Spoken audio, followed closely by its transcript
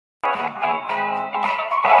Hi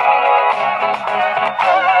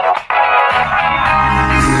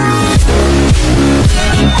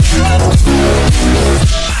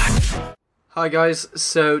guys,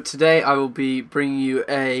 so today I will be bringing you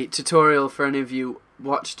a tutorial for any of you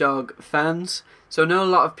Watch Dogs fans. So I know a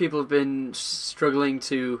lot of people have been struggling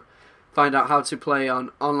to find out how to play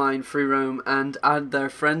on online free roam and add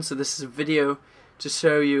their friends, so this is a video to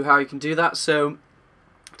show you how you can do that. So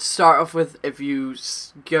to start off with, if you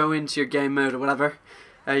go into your game mode or whatever,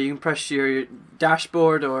 you can press your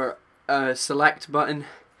dashboard or select button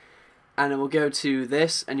and it will go to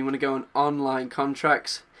this, and you want to go on online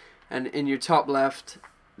contracts. And in your top left,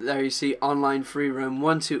 there you see online free roam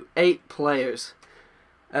 1 to 8 players.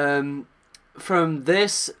 From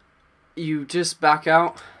this, you just back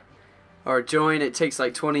out or join. It takes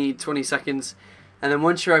like 20 seconds, and then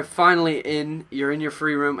once you're finally in, you're in your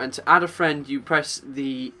free roam. And to add a friend, you press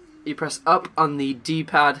up on the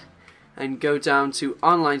D-pad and go down to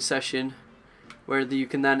online session, where you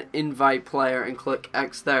can then invite player and click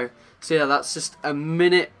X there. So yeah, that's just a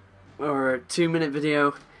minute or 2-minute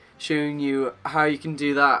video showing you how you can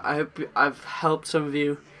do that. I hope I've helped some of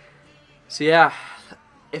you. So yeah,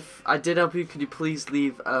 if I did help you, could you please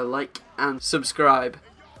leave a like and subscribe.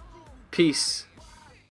 Peace.